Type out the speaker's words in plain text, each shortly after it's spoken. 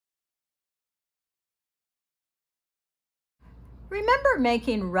Remember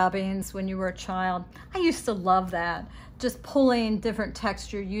making rubbings when you were a child? I used to love that. Just pulling different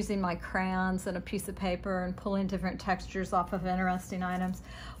texture using my crayons and a piece of paper and pulling different textures off of interesting items.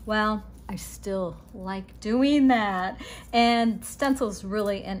 Well, I still like doing that. And stencils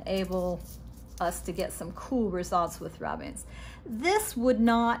really enable us to get some cool results with rubbings. This would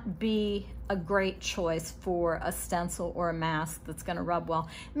not be a great choice for a stencil or a mask that's going to rub well,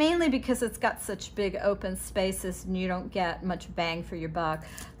 mainly because it's got such big open spaces and you don't get much bang for your buck.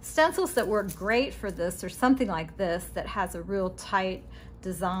 Stencils that work great for this are something like this that has a real tight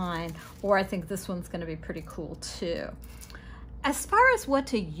design, or I think this one's going to be pretty cool too. As far as what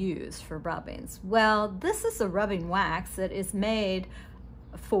to use for rubbings, well, this is a rubbing wax that is made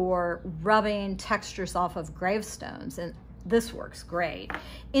for rubbing textures off of gravestones, and this works great.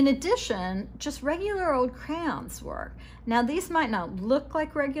 In addition, just regular old crayons work. Now, these might not look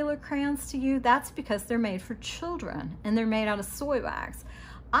like regular crayons to you. That's because they're made for children and they're made out of soy wax.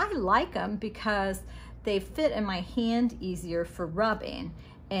 I like them because they fit in my hand easier for rubbing,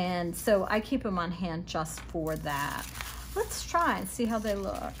 and so I keep them on hand just for that. Let's try and see how they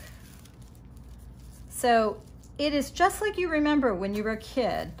look. So it is just like you remember when you were a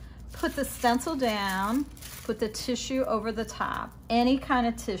kid. Put the stencil down, put the tissue over the top, any kind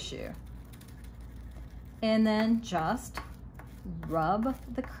of tissue, and then just rub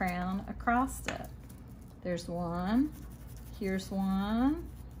the crown across it. There's one, here's one.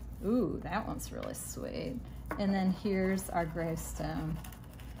 Ooh, that one's really sweet. And then here's our gravestone.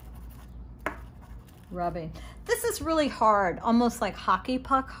 Rubbing. This is really hard, almost like hockey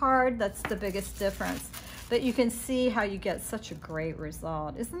puck hard. That's the biggest difference. But you can see how you get such a great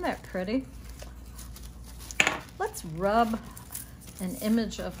result. Isn't that pretty? Let's rub an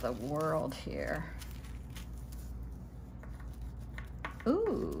image of the world here.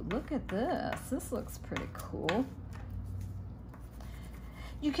 Ooh, look at this. This looks pretty cool.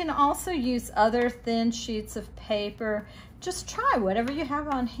 You can also use other thin sheets of paper. Just try whatever you have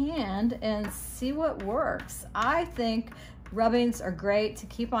on hand and see what works. I think rubbings are great to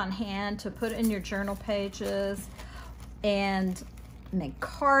keep on hand, to put in your journal pages and make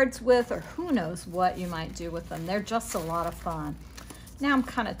cards with, or who knows what you might do with them. They're just a lot of fun. Now I'm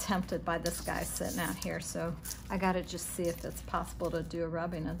kind of tempted by this guy sitting out here, so I gotta just see if it's possible to do a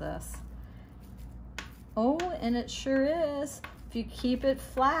rubbing of this. Oh, and it sure is. If you keep it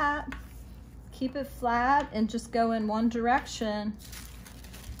flat and just go in one direction,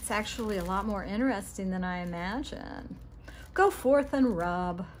 it's actually a lot more interesting than I imagined. Go forth and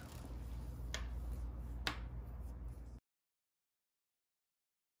rub.